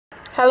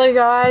Hello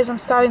guys, I'm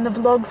starting the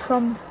vlog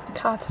from the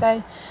car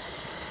today.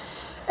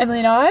 Emily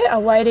and I are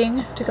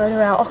waiting to go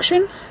to our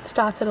auction. It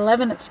starts at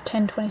 11, it's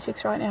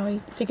 10:26 right now. We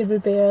figured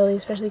we'd be early,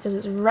 especially because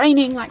it's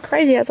raining like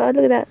crazy outside.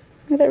 Look at that.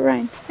 Look at that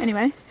rain.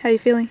 Anyway, how are you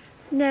feeling?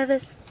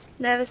 Nervous.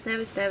 Yeah,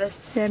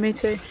 me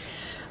too.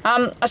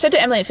 I said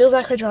to Emily, it feels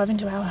like we're driving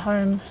to our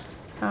home.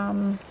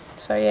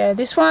 So yeah,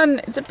 this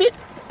one,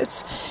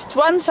 it's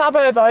one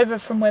suburb over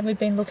from where we've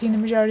been looking the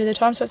majority of the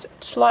time, so it's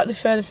slightly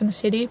further from the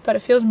city, but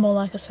it feels more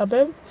like a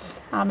suburb.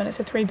 And it's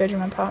a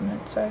 3-bedroom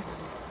apartment, so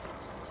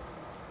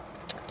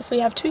if we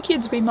have 2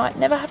 kids, we might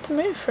never have to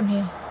move from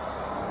here.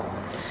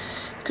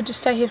 We could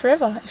just stay here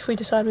forever if we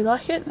decide we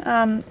like it.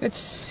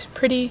 It's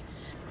pretty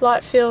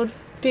light filled,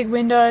 big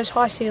windows,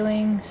 high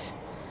ceilings.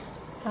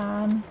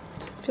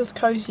 Feels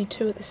cozy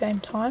too at the same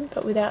time,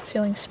 but without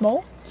feeling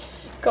small.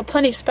 Got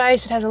plenty of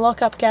space. It has a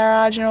lock-up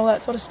garage and all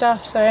that sort of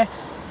stuff, so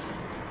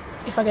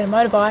if I get a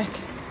motorbike,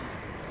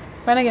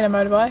 when I get a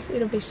motorbike,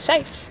 it'll be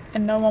safe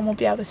and no one will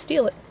be able to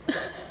steal it.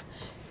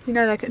 You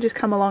know, they could just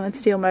come along and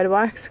steal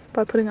motorbikes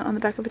by putting it on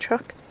the back of a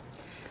truck.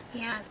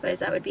 Yeah, I suppose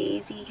that would be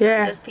easy. You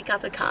Yeah. could just pick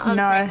up a car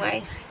the same way.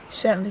 You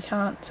certainly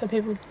can't, so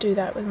people do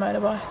that with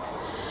motorbikes.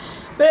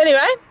 But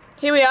anyway,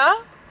 here we are.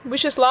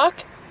 Wish us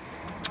luck.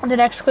 The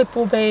next clip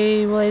will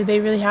either be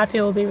really happy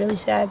or will be really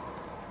sad.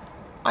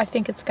 I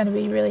think it's going to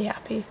be really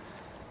happy.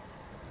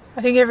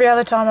 I think every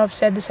other time I've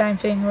said the same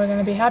thing, we're going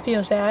to be happy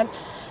or sad,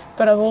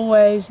 but I've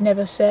always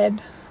never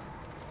said,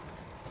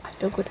 I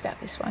feel good about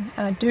this one.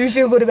 And I do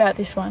feel good about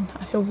this one.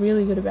 I feel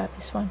really good about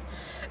this one.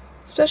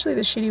 Especially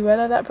the shitty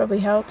weather, that probably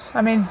helps.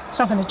 I mean, it's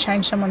not going to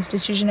change someone's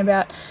decision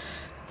about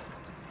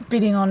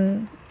bidding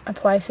on a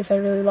place if they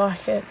really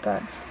like it,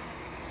 but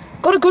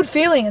I've got a good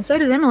feeling, and so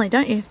does Emily,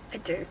 don't you? I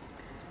do.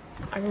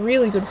 A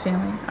really good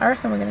feeling. I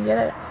reckon we're going to get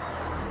it.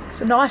 It's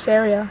a nice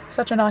area. It's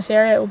such a nice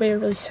area. It will be a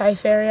really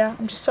safe area.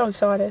 I'm just so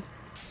excited.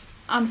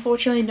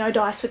 Unfortunately, no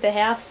dice with the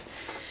house.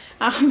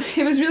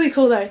 It was really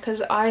cool though,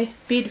 because I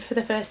bid for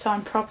the first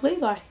time properly,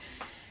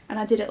 and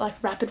I did it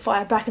like rapid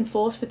fire back and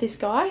forth with this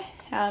guy.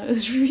 It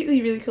was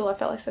really, really cool. I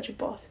felt like such a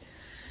boss.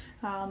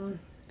 The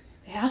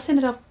house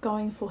ended up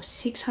going for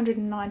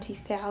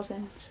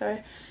 $690,000. So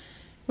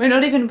we're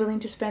not even willing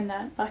to spend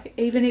that. Like,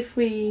 even if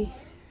we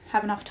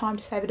have enough time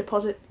to save a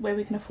deposit where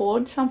we can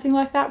afford something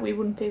like that, we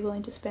wouldn't be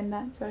willing to spend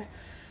that. So it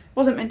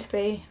wasn't meant to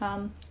be.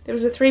 There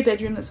was a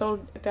 3-bedroom that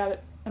sold about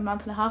a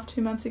month and a half,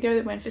 2 months ago,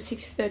 that went for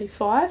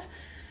 $635,000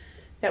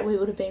 that we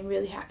would have been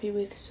really happy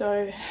with.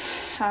 So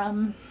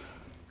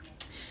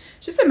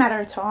it's just a matter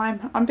of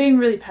time. I'm being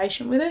really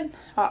patient with it.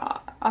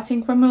 I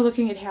think when we're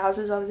looking at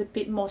houses, I was a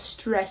bit more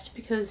stressed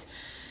because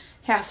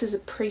houses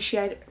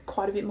appreciate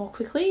quite a bit more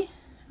quickly.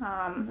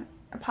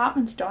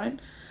 Apartments don't.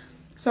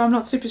 So I'm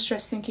not super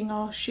stressed thinking,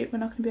 oh shit, we're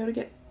not going to be able to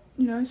get,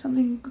 you know,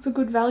 something for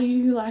good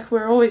value. Like,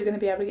 we're always going to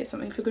be able to get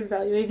something for good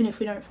value, even if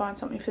we don't find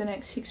something for the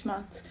next 6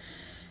 months.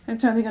 And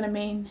it's only going to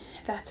mean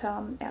that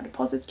our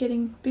deposit's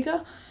getting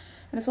bigger.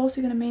 And it's also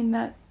going to mean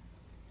that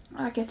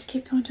I get to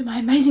keep going to my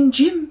amazing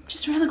gym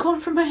just around the corner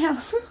from my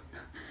house.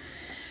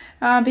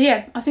 But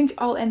yeah, I think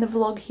I'll end the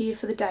vlog here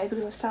for the day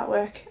because I start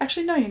work.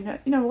 Actually, no, you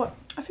know what?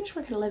 I finish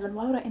work at 11.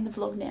 Why would I end the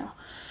vlog now?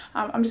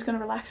 I'm just going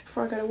to relax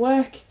before I go to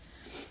work.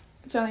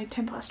 It's only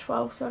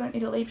 12, so I don't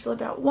need to leave till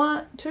about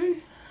 1,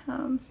 2.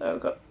 So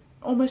I've got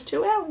almost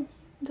 2 hours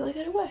until I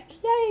go to work.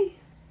 Yay!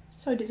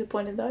 So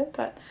disappointed though,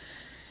 but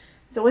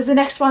there's always the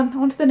next one.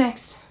 On to the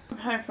next. I'm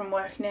home from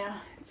work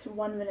now. It's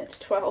 1 minute to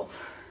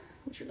 12.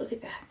 Would you look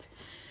at that?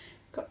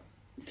 Got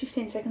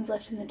 15 seconds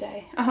left in the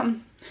day.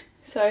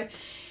 So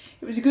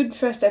it was a good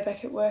first day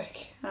back at work.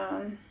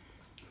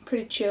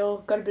 Pretty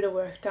chill. Got a bit of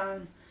work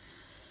done.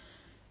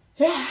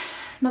 Yeah,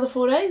 another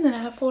 4 days, then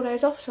I have 4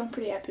 days off, so I'm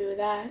pretty happy with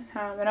that.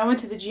 And I went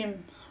to the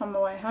gym on my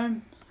way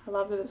home. I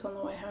love that it's on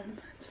the way home.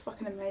 It's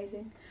fucking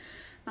amazing.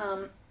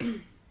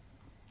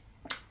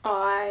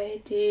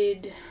 I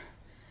did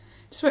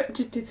some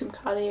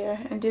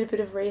cardio and did a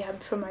bit of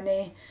rehab for my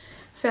knee.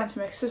 Found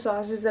some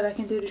exercises that I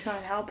can do to try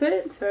and help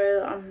it,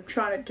 so I'm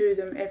trying to do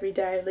them every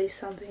day, at least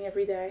something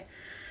every day.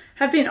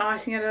 Have been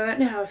icing it. I don't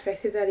know how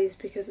effective that is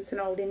because it's an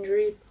old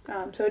injury,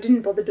 so I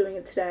didn't bother doing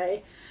it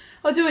today.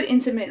 I'll do it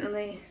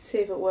intermittently, see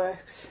if it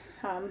works.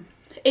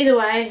 Either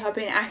way, I've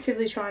been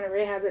actively trying to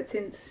rehab it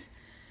since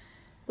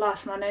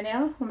last Monday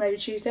now, or maybe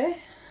Tuesday.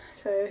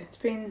 So it's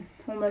been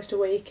almost a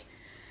week.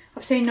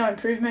 I've seen no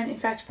improvement. In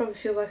fact, it probably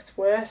feels like it's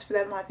worse, but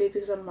that might be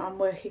because I'm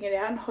working it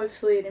out, and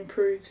hopefully it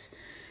improves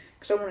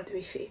because I want it to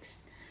be fixed.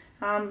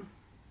 But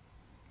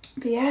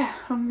yeah,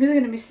 I'm really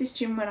going to miss this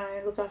gym when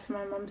I look after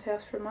my mum's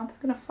house for a month. It's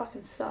going to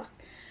fucking suck.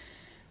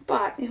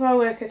 But if I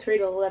work a 3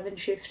 to 11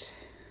 shift,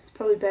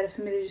 probably better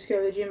for me to just go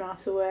to the gym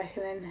after work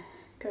and then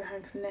go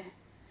home from there.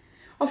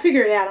 I'll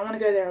figure it out. I want to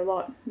go there a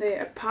lot. The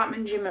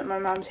apartment gym at my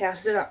mum's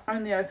house is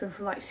only open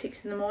from like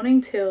 6 in the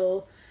morning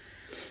till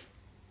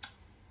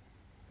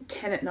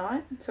 10 at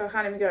night. So I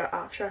can't even go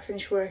after I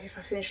finish work if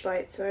I finish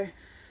late. So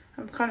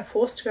I'm kind of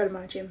forced to go to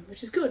my gym,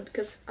 which is good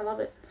because I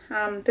love it.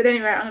 But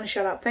anyway, I'm going to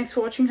shut up. Thanks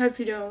for watching. Hope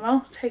you're doing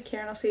well. Take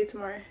care and I'll see you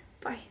tomorrow.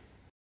 Bye.